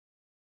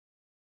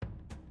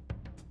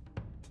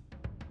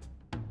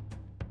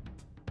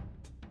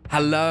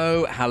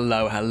Hello,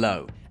 hello,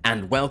 hello,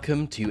 and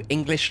welcome to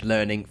English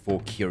Learning for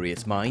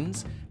Curious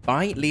Minds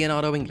by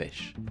Leonardo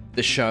English,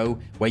 the show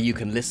where you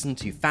can listen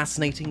to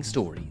fascinating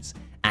stories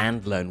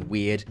and learn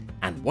weird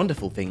and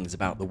wonderful things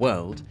about the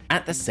world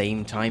at the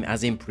same time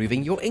as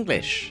improving your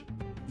English.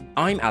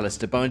 I'm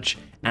Alistair Budge,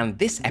 and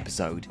this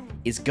episode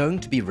is going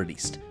to be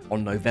released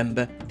on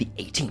November the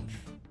 18th.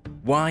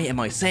 Why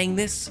am I saying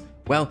this?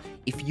 Well,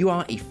 if you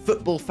are a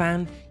football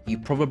fan, you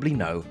probably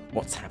know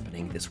what's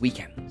happening this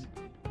weekend.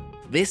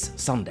 This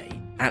Sunday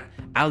at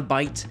Al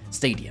Bayt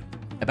Stadium,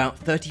 about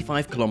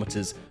 35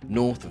 kilometers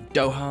north of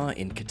Doha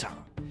in Qatar,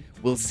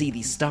 we'll see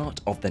the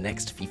start of the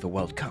next FIFA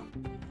World Cup,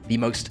 the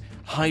most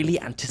highly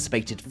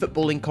anticipated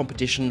footballing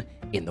competition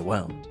in the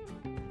world.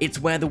 It's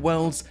where the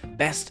world's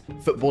best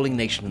footballing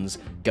nations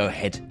go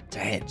head to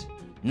head.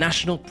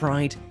 National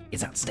pride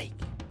is at stake,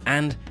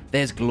 and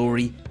there's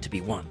glory to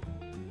be won.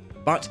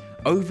 But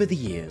over the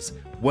years,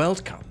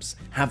 World Cups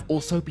have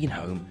also been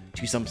home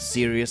to some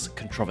serious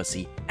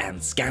controversy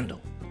and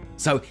scandal.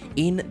 So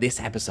in this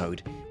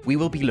episode, we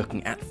will be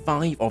looking at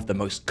 5 of the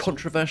most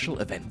controversial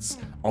events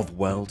of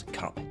World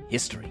Cup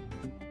history.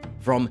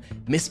 From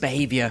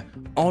misbehaviour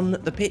on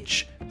the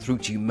pitch through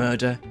to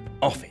murder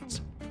off it.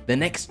 The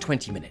next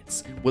 20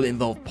 minutes will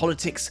involve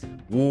politics,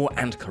 war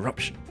and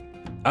corruption.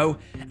 Oh,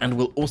 and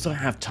we'll also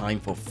have time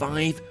for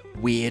 5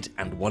 weird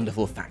and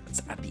wonderful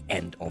facts at the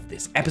end of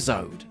this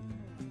episode.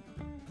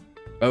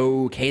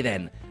 Okay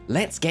then,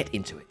 let's get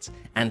into it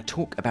and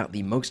talk about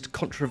the most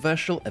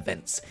controversial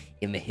events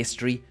in the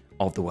history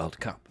of the World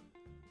Cup.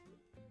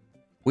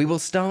 We will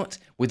start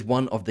with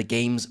one of the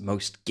game's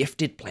most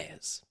gifted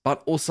players,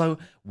 but also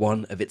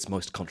one of its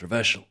most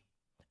controversial,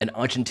 an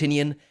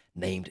Argentinian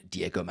named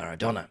Diego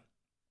Maradona.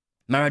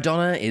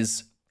 Maradona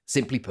is,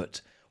 simply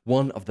put,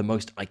 one of the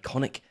most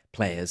iconic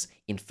players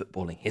in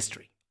footballing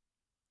history.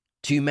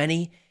 To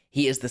many,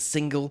 he is the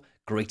single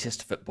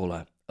greatest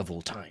footballer of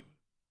all time.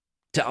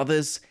 To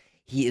others,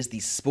 he is the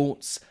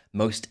sport's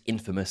most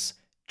infamous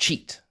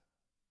cheat.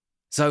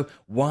 So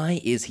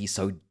why is he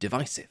so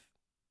divisive?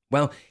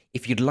 Well,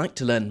 if you'd like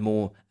to learn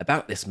more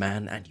about this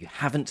man and you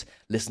haven't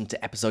listened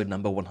to episode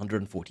number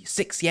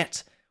 146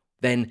 yet,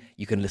 then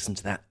you can listen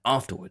to that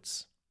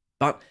afterwards.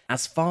 But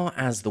as far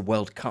as the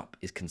World Cup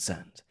is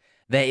concerned,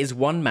 there is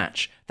one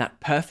match that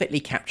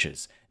perfectly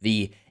captures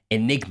the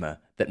enigma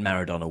that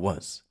Maradona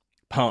was.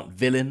 Part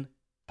villain,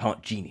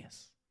 part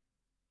genius.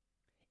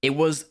 It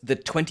was the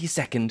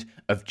 22nd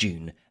of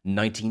June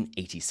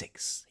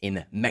 1986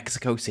 in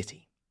Mexico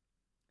City.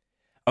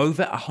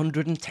 Over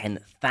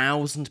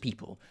 110,000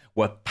 people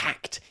were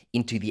packed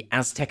into the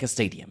Azteca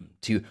Stadium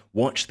to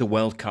watch the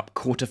World Cup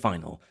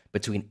quarter-final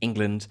between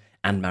England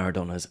and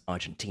Maradona's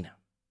Argentina.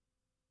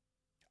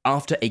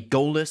 After a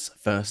goalless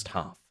first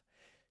half,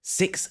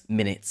 6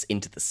 minutes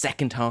into the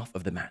second half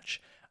of the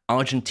match,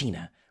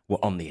 Argentina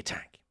were on the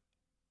attack.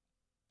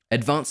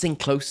 Advancing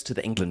close to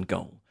the England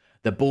goal,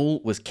 the ball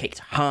was kicked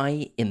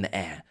high in the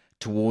air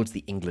towards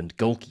the England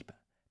goalkeeper,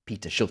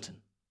 Peter Shilton.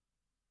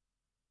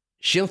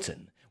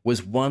 Shilton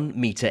was 1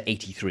 meter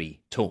 83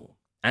 tall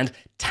and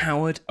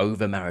towered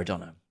over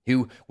Maradona,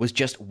 who was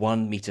just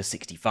 1 meter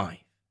 65.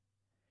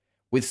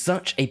 With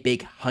such a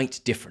big height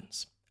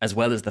difference, as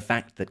well as the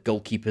fact that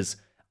goalkeepers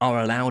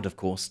are allowed, of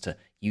course, to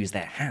use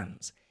their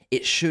hands,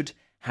 it should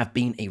have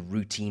been a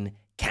routine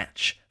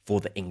catch for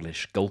the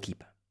English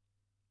goalkeeper.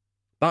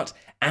 But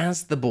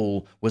as the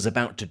ball was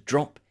about to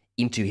drop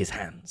into his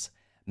hands,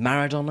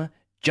 Maradona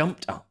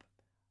jumped up,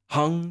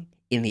 hung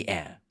in the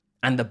air,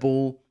 and the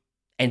ball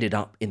ended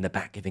up in the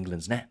back of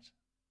England's net.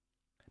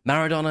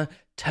 Maradona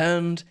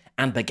turned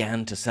and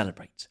began to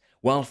celebrate,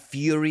 while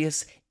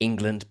furious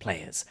England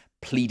players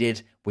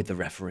pleaded with the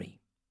referee.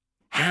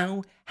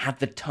 How had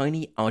the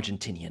tiny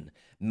Argentinian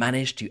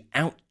managed to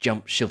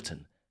out-jump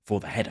Shilton for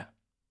the header?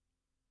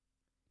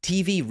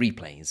 TV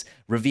replays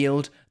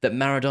revealed that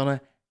Maradona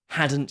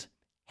hadn't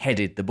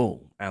headed the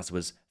ball, as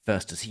was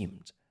first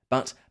assumed,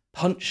 but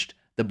punched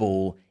the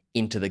ball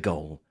into the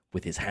goal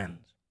with his hand.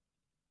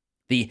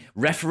 The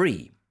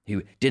referee,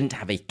 who didn't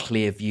have a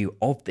clear view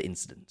of the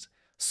incident,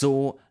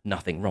 saw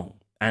nothing wrong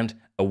and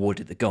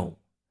awarded the goal,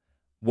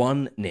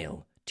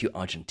 1-0 to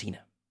Argentina.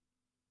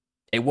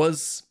 It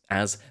was,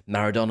 as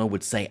Maradona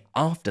would say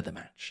after the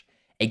match,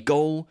 a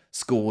goal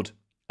scored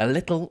a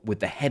little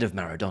with the head of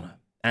Maradona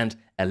and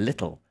a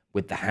little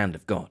with the hand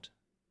of God.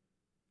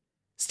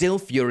 Still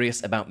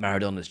furious about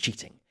Maradona's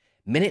cheating,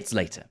 minutes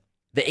later,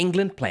 the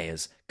England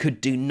players could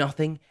do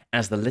nothing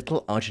as the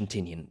little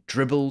Argentinian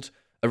dribbled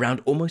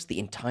around almost the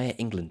entire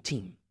England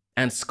team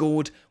and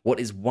scored what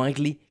is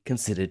widely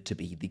considered to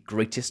be the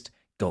greatest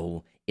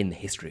goal in the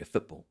history of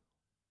football.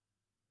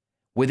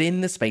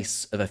 Within the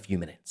space of a few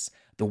minutes,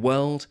 the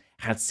world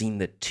had seen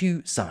the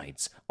 2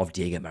 sides of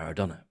Diego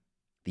Maradona,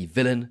 the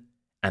villain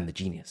and the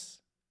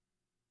genius.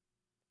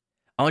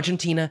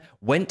 Argentina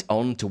went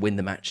on to win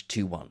the match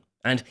 2-1,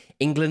 and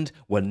England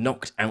were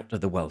knocked out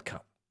of the World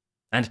Cup.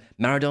 And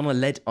Maradona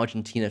led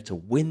Argentina to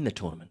win the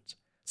tournament,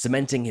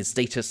 cementing his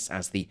status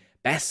as the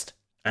best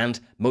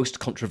and most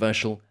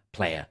controversial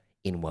player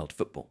in world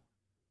football.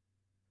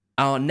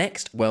 Our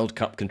next World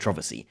Cup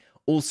controversy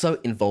also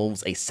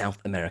involves a South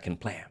American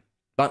player,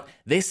 but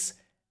this,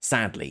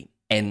 sadly,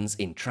 ends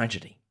in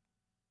tragedy.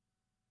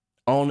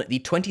 On the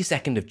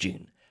 22nd of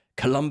June,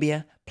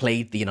 Colombia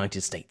played the United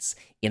States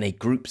in a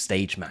group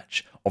stage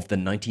match of the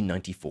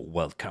 1994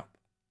 World Cup.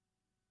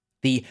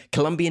 The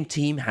Colombian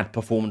team had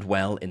performed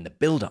well in the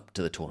build-up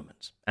to the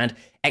tournament, and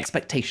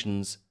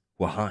expectations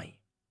were high.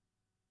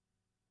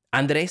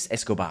 Andres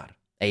Escobar,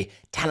 a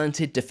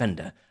talented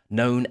defender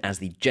known as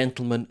the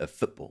Gentleman of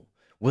Football,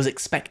 was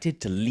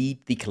expected to lead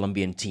the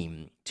Colombian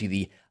team to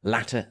the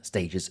latter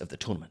stages of the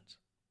tournament.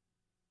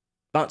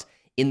 But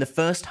in the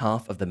first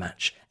half of the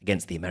match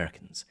against the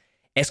Americans,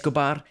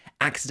 Escobar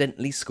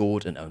accidentally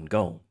scored an own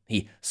goal.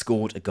 He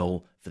scored a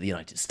goal for the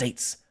United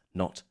States,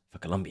 not for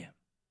Colombia.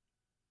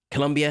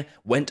 Colombia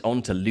went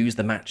on to lose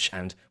the match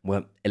and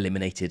were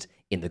eliminated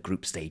in the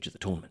group stage of the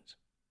tournament.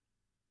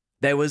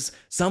 There was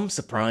some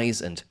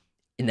surprise and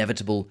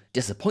inevitable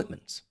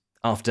disappointment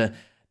after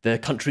the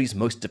country's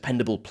most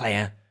dependable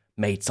player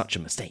made such a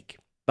mistake.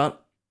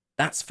 But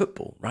that's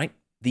football, right?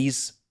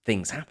 These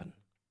things happen.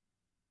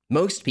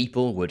 Most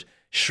people would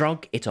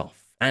shrug it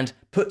off and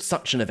put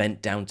such an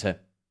event down to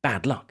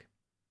bad luck.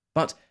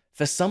 But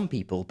for some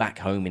people back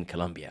home in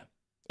Colombia,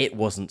 it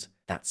wasn't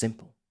that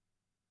simple.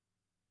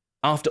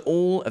 After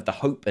all of the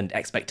hope and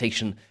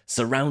expectation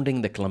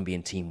surrounding the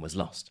Colombian team was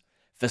lost,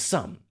 for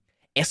some,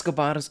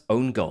 Escobar's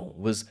own goal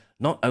was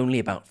not only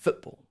about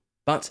football,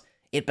 but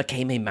it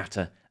became a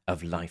matter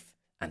of life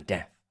and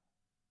death.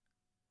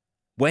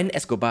 When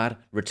Escobar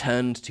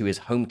returned to his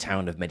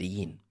hometown of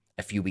Medellin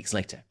a few weeks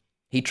later,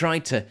 he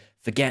tried to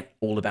forget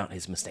all about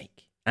his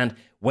mistake and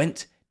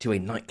went to a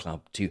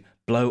nightclub to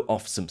blow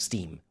off some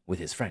steam with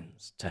his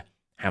friends, to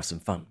have some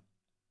fun.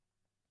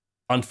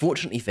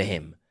 Unfortunately for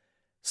him,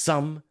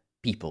 some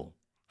people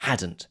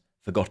hadn't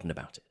forgotten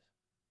about it.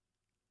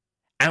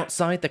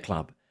 Outside the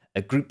club,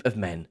 a group of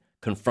men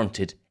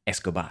confronted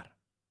Escobar.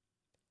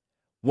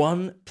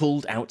 One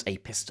pulled out a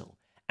pistol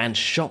and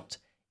shot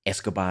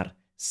Escobar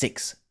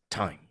 6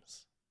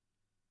 times.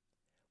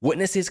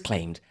 Witnesses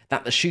claimed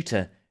that the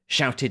shooter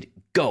shouted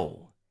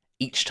 "Goal"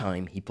 each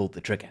time he pulled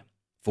the trigger,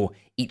 for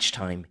each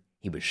time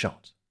he was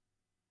shot.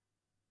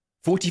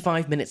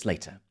 45 minutes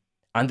later,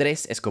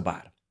 Andres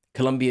Escobar,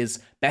 Colombia's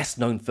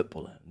best-known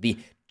footballer, the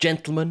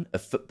Gentleman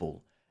of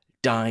Football,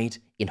 died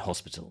in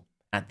hospital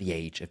at the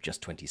age of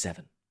just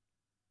 27.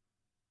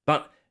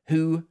 But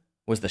who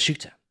was the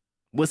shooter?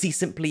 Was he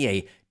simply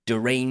a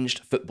deranged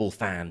football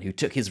fan who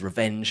took his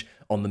revenge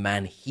on the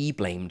man he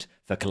blamed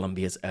for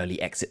Colombia's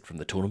early exit from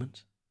the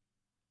tournament?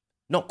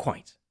 Not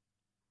quite.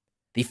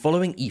 The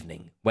following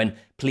evening, when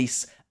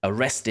police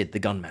arrested the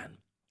gunman,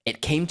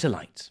 it came to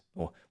light,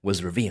 or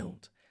was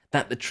revealed,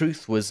 that the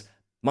truth was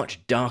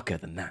much darker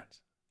than that.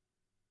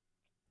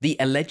 The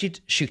alleged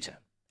shooter,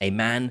 a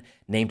man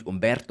named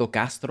Humberto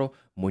Castro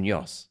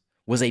Muñoz,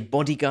 was a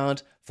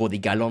bodyguard for the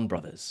Galón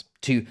brothers,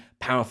 two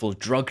powerful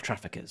drug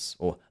traffickers,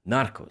 or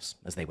narcos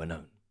as they were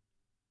known.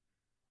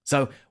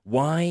 So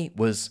why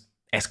was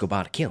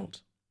Escobar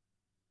killed?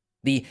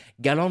 The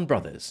Galón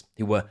brothers,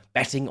 who were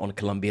betting on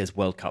Colombia's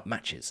World Cup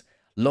matches,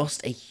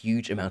 lost a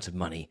huge amount of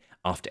money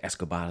after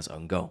Escobar's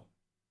own goal.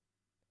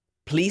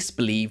 Police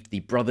believed the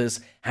brothers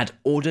had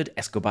ordered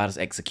Escobar's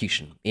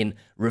execution in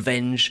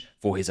revenge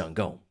for his own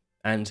goal,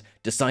 and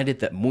decided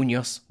that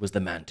Muñoz was the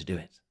man to do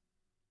it.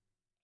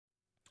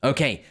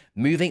 Okay,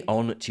 moving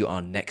on to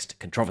our next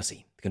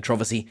controversy,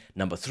 controversy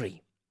number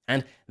 3,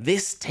 and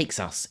this takes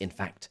us, in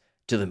fact,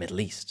 to the Middle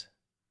East.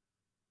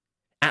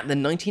 At the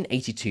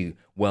 1982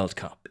 World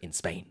Cup in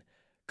Spain,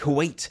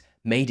 Kuwait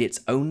made its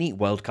only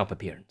World Cup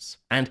appearance,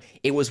 and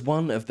it was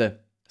one of the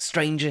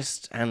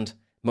strangest and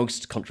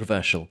most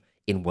controversial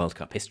in World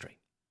Cup history.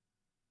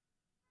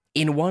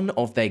 In one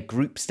of their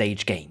group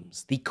stage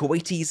games, the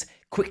Kuwaitis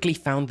quickly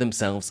found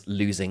themselves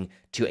losing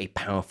to a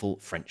powerful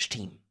French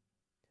team.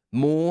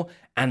 More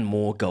and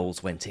more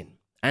goals went in,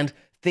 and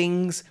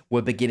things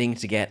were beginning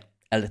to get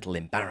a little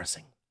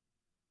embarrassing.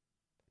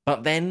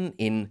 But then,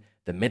 in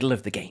the middle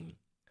of the game,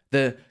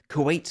 the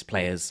Kuwait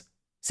players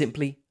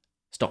simply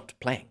stopped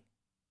playing.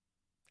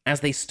 As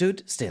they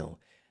stood still,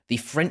 the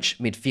French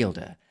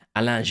midfielder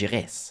Alain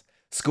Giresse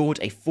scored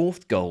a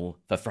 4th goal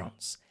for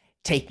France,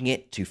 taking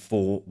it to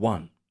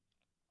 4-1.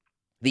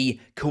 The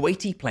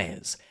Kuwaiti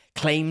players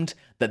claimed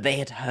that they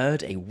had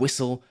heard a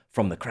whistle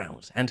from the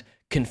crowd and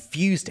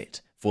confused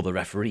it for the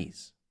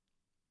referees.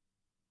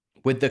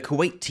 With the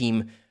Kuwait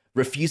team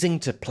refusing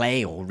to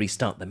play or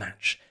restart the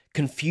match,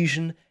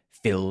 confusion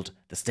filled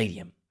the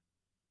stadium.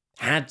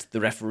 Had the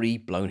referee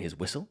blown his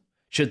whistle?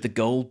 Should the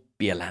goal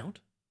be allowed?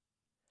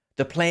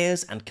 The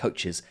players and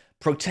coaches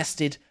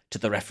protested to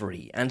the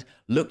referee and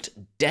looked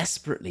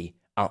desperately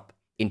up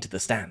into the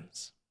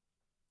stands.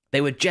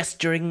 They were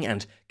gesturing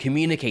and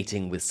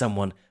communicating with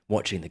someone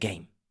watching the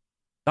game.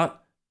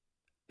 But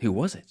who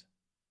was it?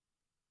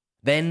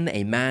 Then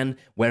a man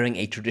wearing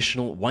a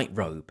traditional white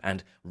robe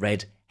and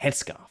red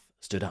headscarf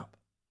stood up.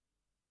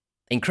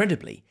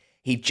 Incredibly,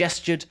 he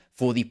gestured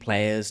for the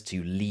players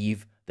to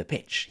leave the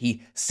pitch.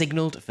 He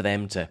signalled for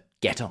them to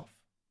get off.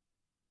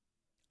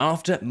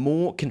 After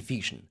more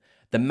confusion,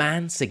 the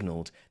man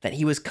signalled that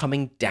he was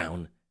coming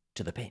down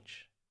to the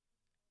pitch.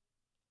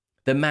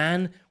 The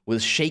man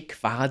was Sheikh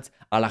Fahd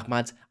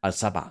Al-Ahmad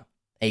Al-Sabah,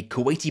 a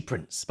Kuwaiti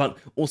prince, but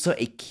also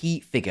a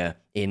key figure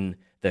in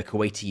the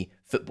Kuwaiti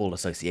Football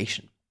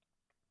Association.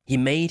 He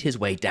made his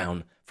way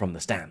down from the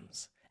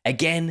stands.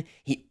 Again,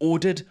 he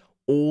ordered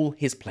all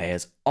his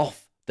players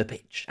off the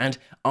pitch and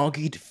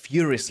argued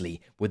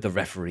furiously with the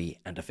referee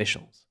and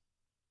officials.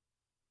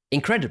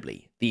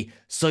 Incredibly, the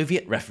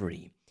Soviet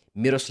referee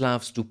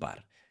Miroslav Stupar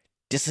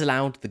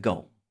disallowed the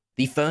goal,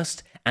 the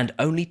first and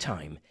only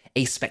time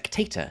a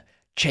spectator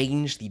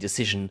changed the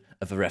decision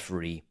of a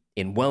referee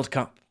in World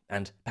Cup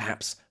and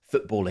perhaps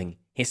footballing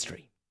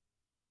history.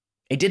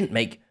 It didn't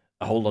make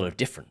a whole lot of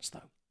difference,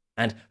 though,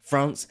 and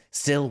France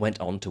still went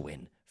on to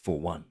win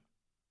 4-1.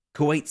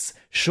 Kuwait's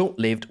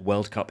short-lived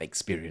World Cup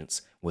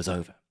experience was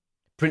over.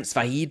 Prince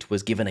Fahd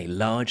was given a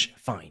large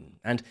fine,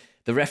 and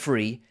the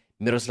referee,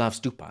 Miroslav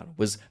Stupar,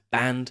 was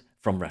banned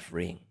from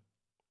refereeing.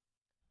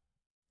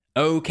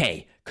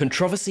 Okay,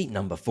 controversy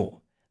number 4.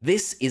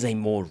 This is a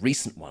more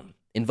recent one,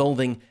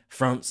 involving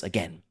France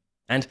again,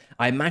 and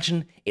I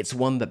imagine it's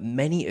one that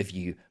many of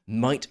you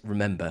might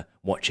remember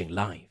watching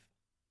live.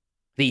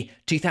 The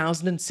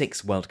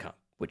 2006 World Cup,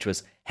 which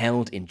was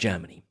held in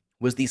Germany,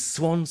 was the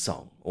swan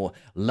song or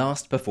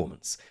last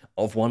performance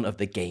of one of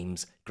the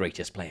game's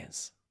greatest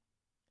players.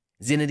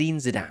 Zinedine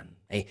Zidane,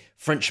 a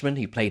Frenchman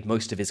who played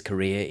most of his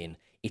career in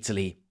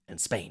Italy and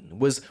Spain,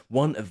 was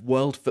one of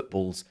world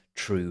football's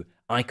true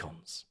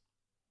icons.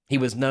 He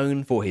was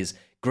known for his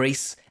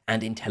grace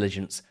and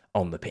intelligence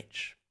on the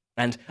pitch,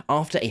 and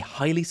after a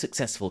highly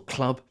successful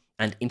club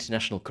and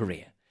international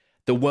career,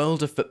 the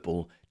world of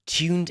football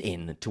tuned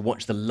in to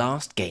watch the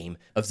last game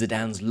of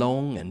Zidane's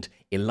long and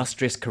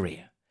illustrious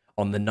career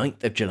on the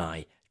 9th of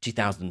July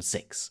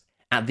 2006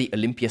 at the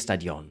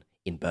Olympiastadion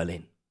in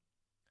Berlin.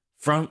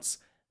 France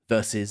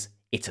versus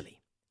Italy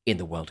in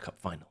the World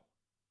Cup final.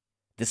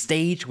 The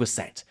stage was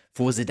set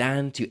for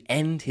Zidane to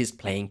end his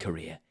playing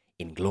career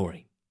in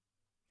glory.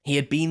 He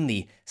had been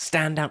the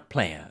standout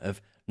player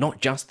of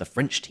not just the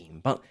French team,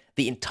 but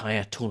the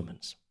entire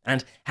tournament,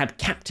 and had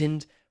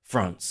captained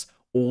France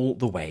all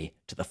the way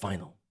to the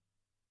final.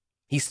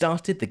 He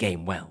started the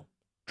game well,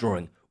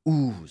 drawing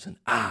oohs and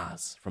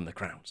ahs from the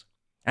crowd,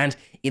 and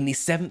in the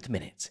 7th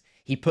minute,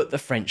 he put the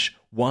French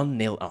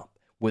 1-0 up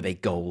with a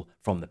goal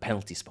from the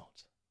penalty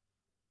spot.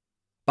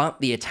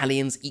 But the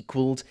Italians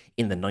equalled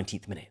in the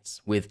 19th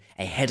minute with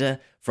a header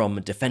from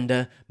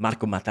defender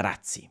Marco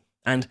Materazzi,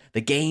 and the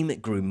game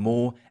grew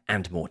more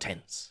and more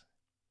tense.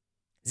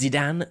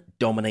 Zidane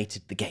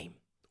dominated the game,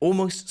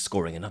 almost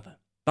scoring another,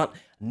 but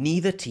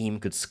neither team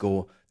could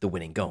score the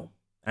winning goal,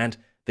 and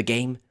the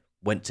game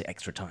went to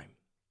extra time.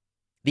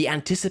 The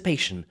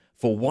anticipation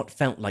for what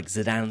felt like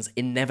Zidane's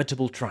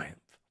inevitable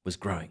triumph was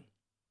growing.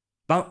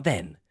 But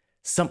then,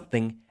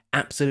 something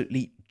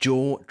absolutely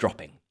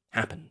jaw-dropping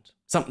happened,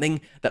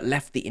 something that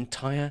left the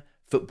entire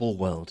football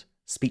world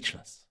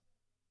speechless.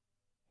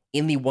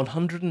 In the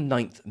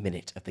 109th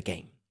minute of the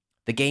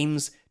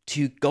game's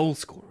two goal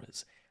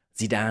scorers,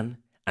 Zidane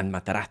and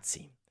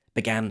Materazzi,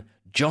 began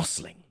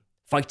jostling,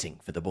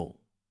 fighting for the ball.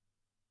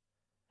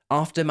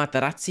 After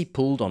Materazzi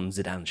pulled on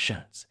Zidane's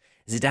shirt,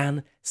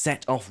 Zidane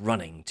set off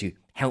running to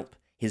help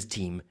his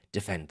team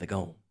defend the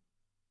goal.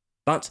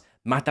 But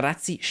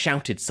Materazzi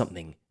shouted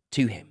something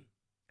to him.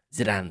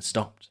 Zidane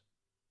stopped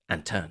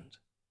and turned.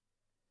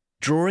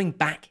 Drawing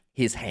back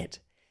his head,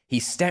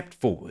 he stepped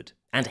forward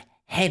and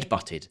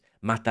headbutted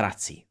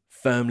Materazzi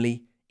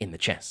firmly in the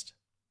chest.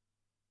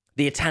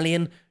 The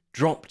Italian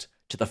dropped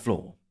to the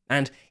floor,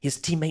 and his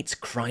teammates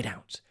cried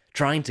out,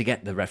 trying to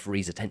get the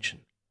referee's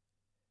attention.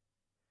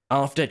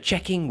 After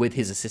checking with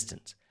his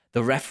assistant,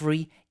 the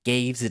referee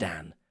gave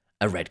Zidane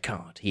a red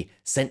card. He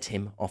sent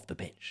him off the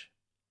pitch.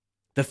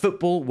 The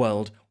football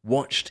world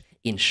watched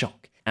in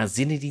shock as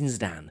Zinedine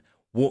Zidane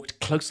walked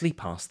closely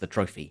past the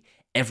trophy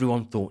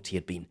everyone thought he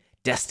had been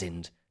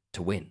destined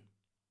to win.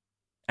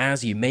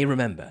 As you may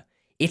remember,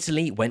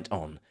 Italy went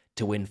on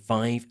to win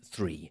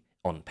 5-3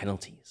 on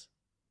penalties.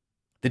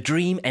 The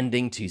dream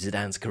ending to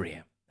Zidane's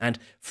career and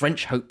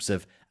French hopes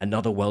of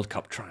another World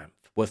Cup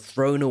triumph were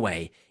thrown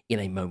away in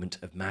a moment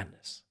of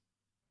madness.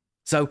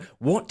 So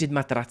what did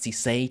Materazzi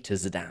say to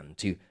Zidane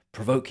to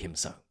provoke him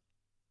so?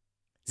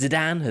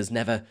 Zidane has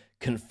never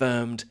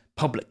confirmed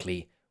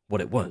publicly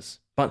what it was,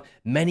 but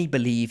many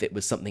believe it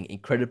was something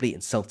incredibly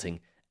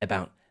insulting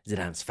about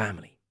Zidane's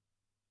family.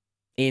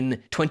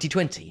 In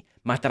 2020,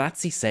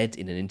 Materazzi said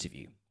in an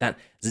interview that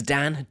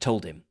Zidane had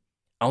told him,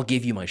 "I'll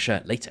give you my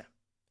shirt later,"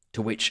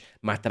 to which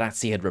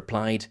Materazzi had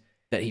replied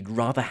that he'd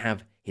rather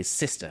have his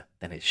sister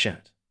than his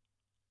shirt.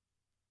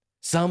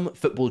 Some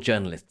football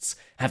journalists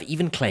have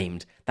even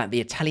claimed that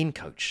the Italian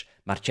coach,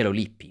 Marcello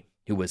Lippi,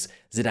 who was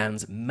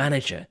Zidane's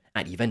manager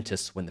at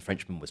Juventus when the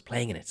Frenchman was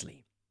playing in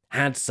Italy,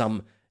 had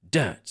some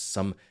dirt,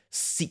 some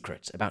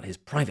secret about his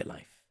private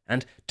life,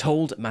 and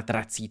told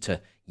Materazzi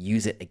to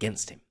use it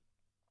against him.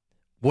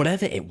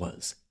 Whatever it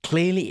was,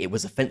 clearly it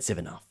was offensive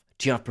enough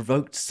to have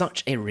provoked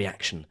such a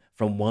reaction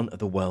from one of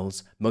the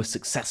world's most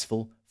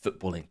successful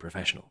footballing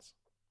professionals.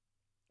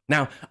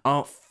 Now,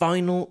 our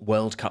final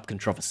World Cup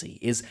controversy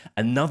is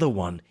another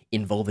one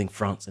involving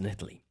France and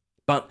Italy.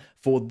 But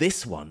for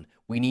this one,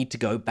 we need to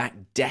go back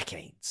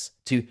decades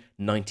to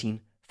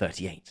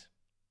 1938.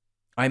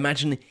 I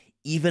imagine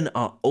even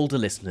our older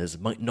listeners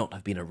might not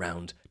have been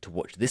around to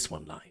watch this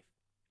one live.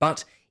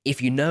 But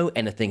if you know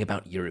anything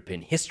about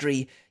European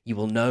history, you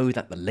will know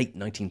that the late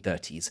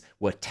 1930s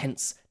were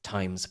tense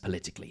times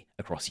politically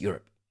across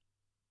Europe.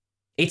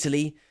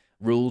 Italy,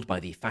 ruled by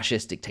the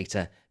fascist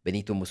dictator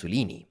Benito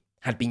Mussolini,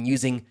 had been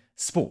using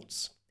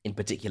sports, in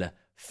particular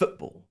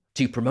football,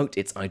 to promote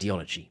its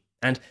ideology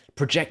and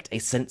project a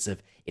sense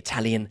of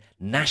Italian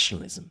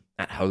nationalism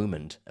at home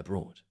and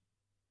abroad.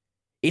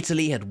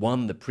 Italy had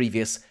won the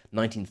previous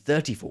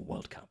 1934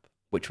 World Cup,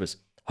 which was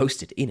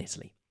hosted in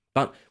Italy,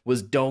 but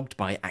was dogged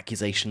by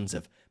accusations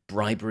of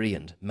bribery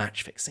and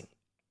match-fixing.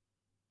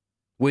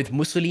 With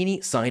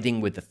Mussolini siding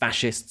with the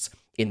fascists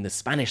in the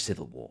Spanish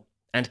Civil War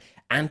and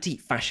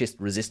anti-fascist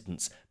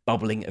resistance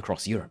bubbling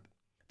across Europe,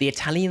 the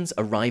Italians'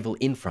 arrival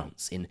in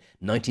France in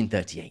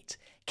 1938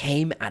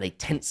 came at a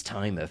tense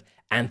time of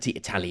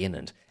anti-Italian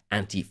and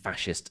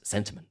anti-fascist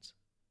sentiment.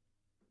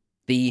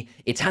 The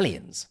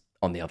Italians,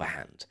 on the other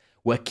hand,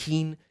 were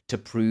keen to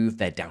prove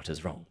their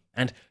doubters wrong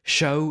and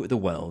show the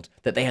world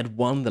that they had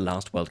won the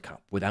last World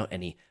Cup without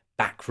any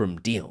backroom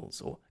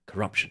deals or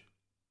corruption.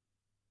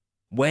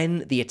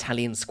 When the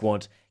Italian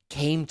squad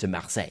came to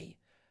Marseille,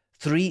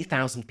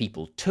 3,000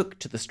 people took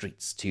to the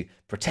streets to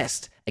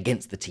protest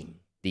against the team,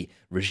 the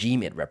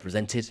regime it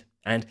represented,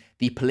 and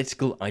the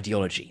political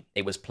ideology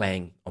it was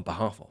playing on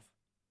behalf of.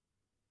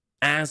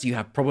 As you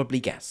have probably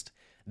guessed,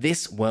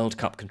 this World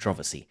Cup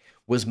controversy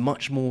was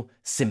much more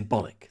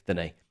symbolic than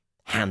a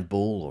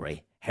handball or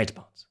a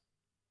headbutt.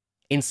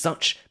 In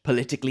such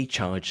politically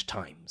charged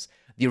times,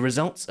 the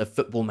results of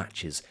football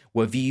matches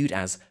were viewed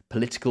as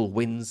political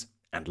wins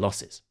and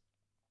losses.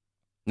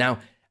 Now,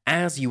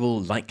 as you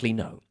will likely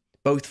know,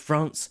 both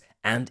France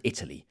and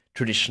Italy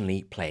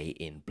traditionally play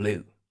in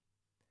blue.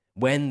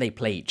 When they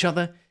play each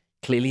other,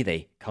 clearly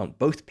they can't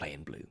both play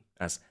in blue,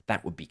 as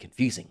that would be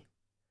confusing.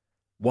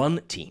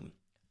 One team,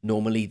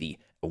 normally the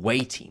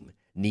away team,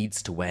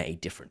 needs to wear a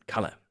different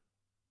colour.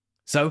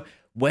 So,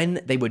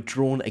 when they were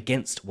drawn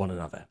against one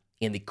another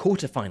in the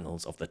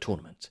quarter-finals of the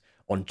tournament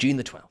on June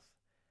the 12th,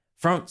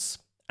 France,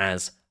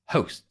 as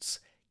hosts,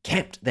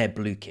 kept their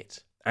blue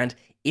kit, and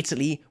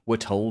Italy were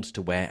told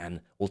to wear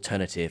an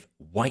alternative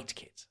white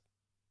kit.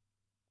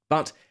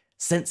 But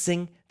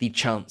sensing the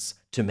chance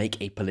to make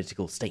a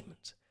political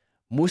statement,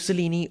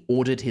 Mussolini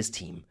ordered his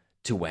team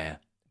to wear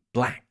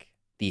black,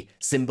 the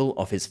symbol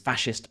of his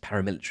fascist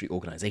paramilitary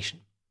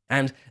organisation,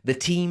 and the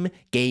team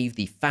gave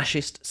the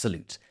fascist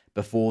salute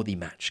before the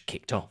match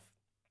kicked off.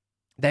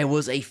 There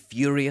was a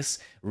furious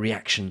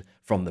reaction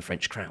from the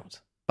French crowd,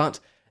 but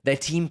their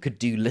team could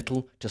do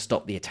little to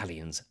stop the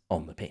Italians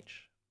on the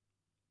pitch.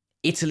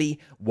 Italy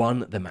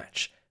won the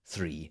match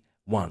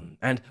 3-1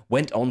 and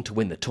went on to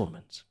win the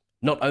tournament,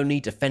 not only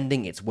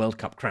defending its World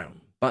Cup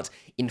crown, but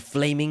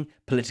inflaming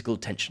political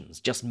tensions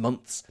just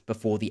months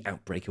before the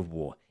outbreak of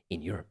war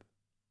in Europe.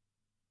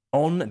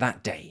 On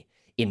that day,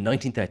 in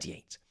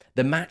 1938,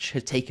 the match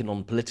had taken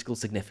on political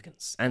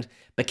significance and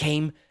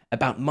became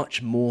about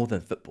much more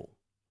than football.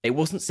 It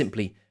wasn't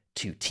simply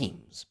two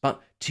teams,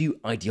 but two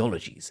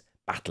ideologies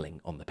battling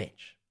on the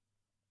pitch.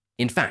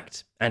 In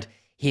fact, and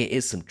here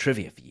is some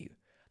trivia for you,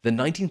 the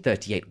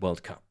 1938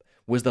 World Cup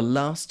was the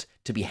last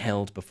to be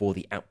held before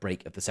the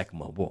outbreak of the Second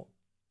World War,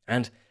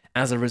 and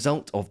as a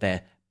result of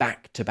their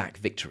back-to-back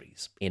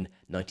victories in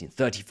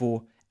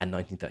 1934 and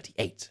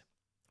 1938,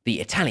 the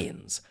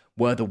Italians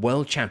were the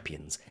world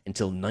champions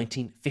until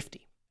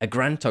 1950, a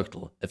grand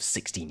total of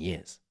 16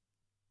 years.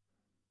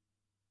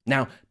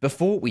 Now,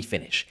 before we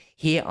finish,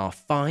 here are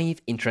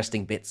 5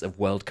 interesting bits of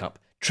World Cup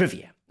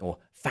trivia, or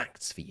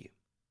facts for you.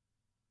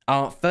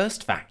 Our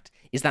first fact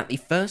is that the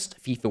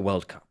first FIFA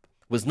World Cup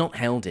was not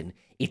held in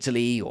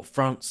Italy or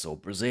France or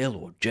Brazil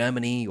or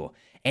Germany or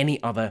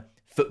any other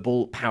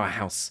football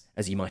powerhouse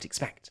as you might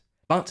expect,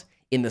 but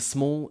in the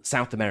small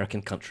South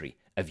American country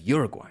of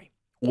Uruguay,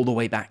 all the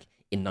way back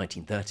in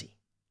 1930.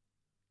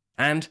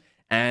 And,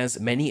 as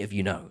many of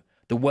you know,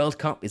 the World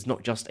Cup is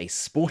not just a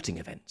sporting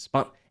event,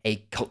 but a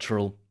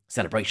cultural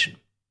celebration.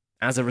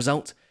 As a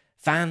result,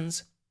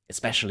 fans,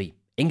 especially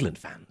England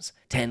fans,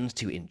 tend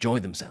to enjoy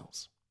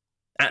themselves.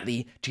 At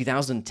the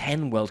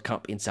 2010 World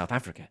Cup in South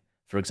Africa,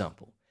 for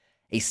example,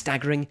 a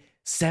staggering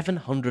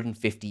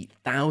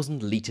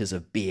 750,000 litres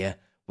of beer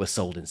were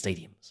sold in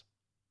stadiums.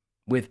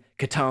 With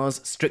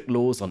Qatar's strict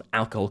laws on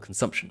alcohol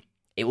consumption,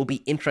 it will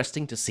be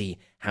interesting to see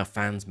how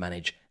fans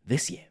manage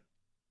this year.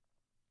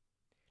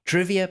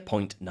 Trivia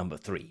point number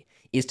 3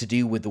 is to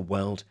do with the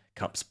World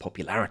Cup's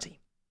popularity.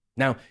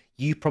 Now,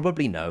 you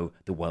probably know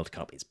the World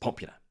Cup is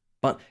popular,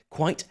 but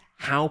quite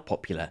how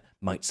popular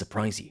might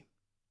surprise you.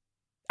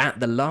 At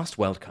the last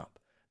World Cup,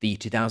 the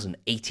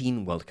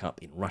 2018 World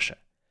Cup in Russia,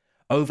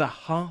 over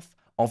half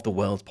of the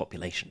world's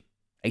population,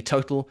 a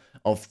total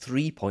of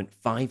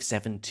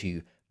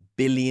 3.572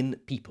 billion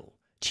people,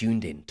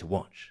 tuned in to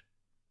watch.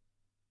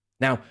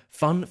 Now,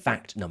 fun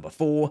fact number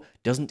 4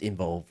 doesn't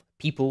involve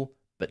people,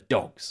 but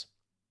dogs.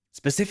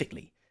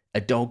 Specifically,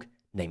 a dog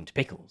named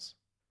Pickles.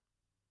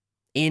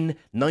 In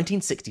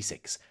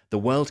 1966, the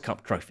World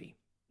Cup trophy,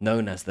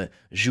 known as the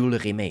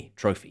Jules Rimet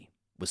trophy,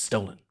 was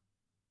stolen.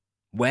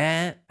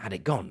 Where had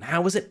it gone?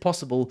 How was it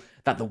possible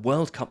that the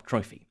World Cup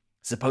trophy,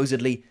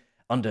 supposedly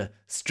under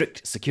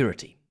strict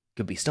security,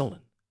 could be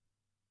stolen?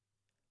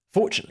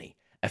 Fortunately,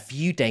 a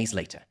few days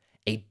later,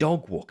 a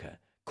dog walker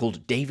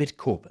called David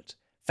Corbett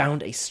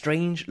found a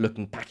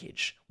strange-looking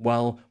package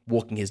while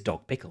walking his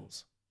dog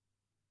Pickles.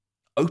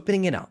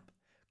 Opening it up,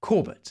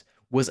 Corbett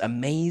was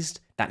amazed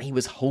that he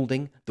was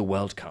holding the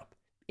World Cup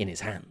in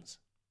his hands.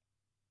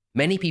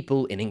 Many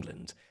people in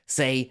England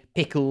say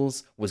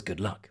Pickles was good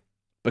luck,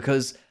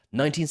 because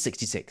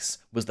 1966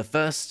 was the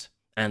first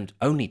and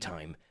only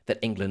time that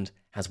England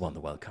has won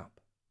the World Cup.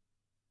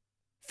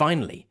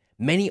 Finally,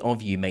 many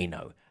of you may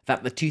know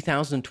that the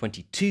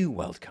 2022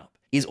 World Cup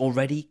is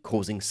already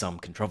causing some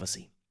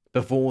controversy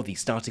before the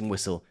starting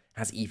whistle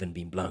has even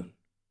been blown.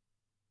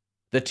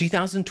 The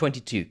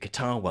 2022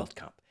 Qatar World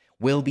Cup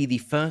will be the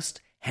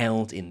first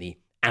held in the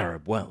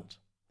Arab world,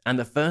 and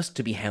the first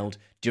to be held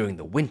during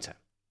the winter,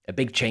 a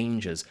big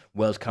change as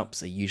World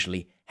Cups are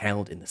usually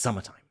held in the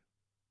summertime.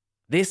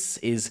 This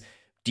is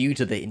due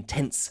to the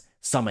intense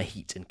summer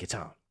heat in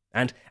Qatar,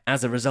 and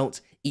as a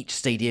result, each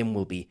stadium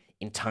will be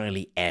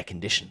entirely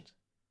air-conditioned.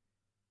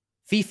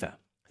 FIFA,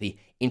 the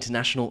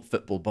international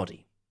football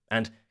body,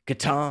 and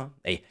Qatar,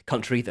 a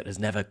country that has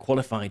never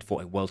qualified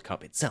for a World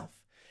Cup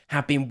itself,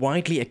 have been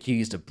widely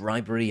accused of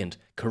bribery and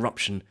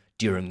corruption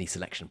during the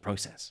selection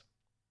process.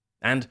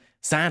 And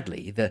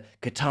sadly, the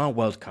Qatar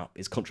World Cup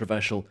is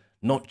controversial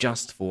not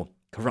just for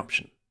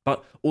corruption,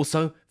 but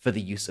also for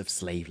the use of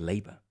slave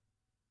labour.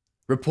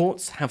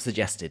 Reports have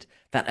suggested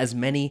that as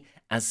many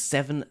as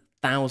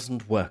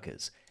 7,000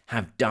 workers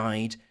have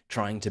died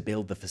trying to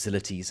build the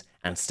facilities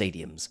and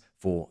stadiums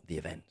for the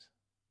event.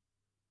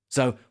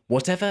 So,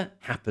 whatever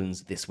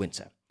happens this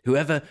winter,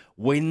 whoever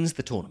wins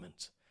the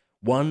tournament,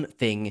 one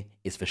thing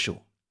is for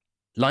sure.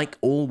 Like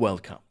all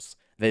World Cups,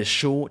 there's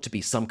sure to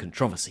be some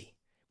controversy,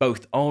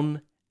 both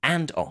on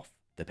and off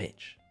the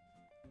pitch.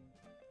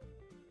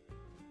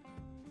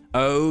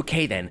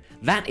 Okay then,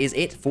 that is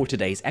it for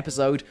today's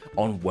episode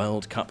on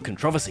World Cup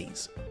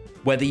controversies.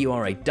 Whether you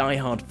are a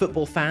die-hard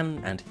football fan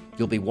and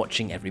you'll be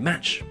watching every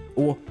match,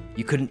 or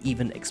you couldn't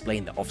even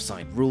explain the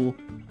offside rule,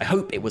 I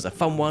hope it was a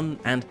fun one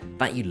and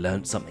that you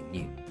learned something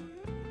new.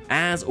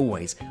 As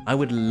always, I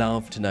would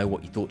love to know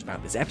what you thought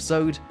about this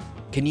episode.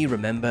 Can you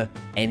remember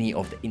any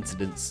of the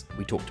incidents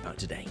we talked about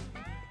today?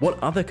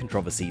 What other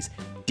controversies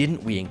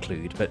didn't we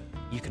include but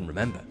you can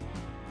remember?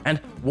 And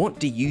what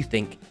do you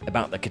think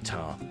about the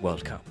Qatar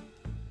World Cup?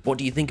 What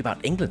do you think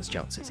about England's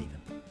chances even?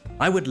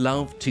 I would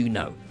love to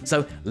know,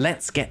 so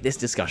let's get this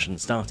discussion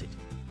started.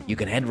 You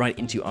can head right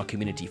into our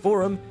community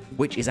forum,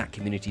 which is at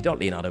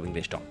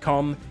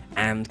community.leonardoenglish.com,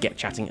 and get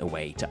chatting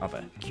away to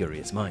other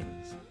curious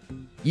minds.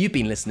 You've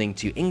been listening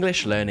to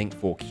English Learning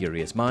for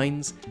Curious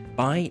Minds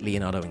by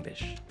Leonardo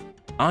English.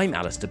 I'm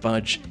Alistair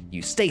Budge,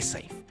 you stay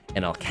safe,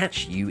 and I'll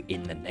catch you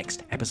in the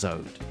next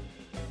episode.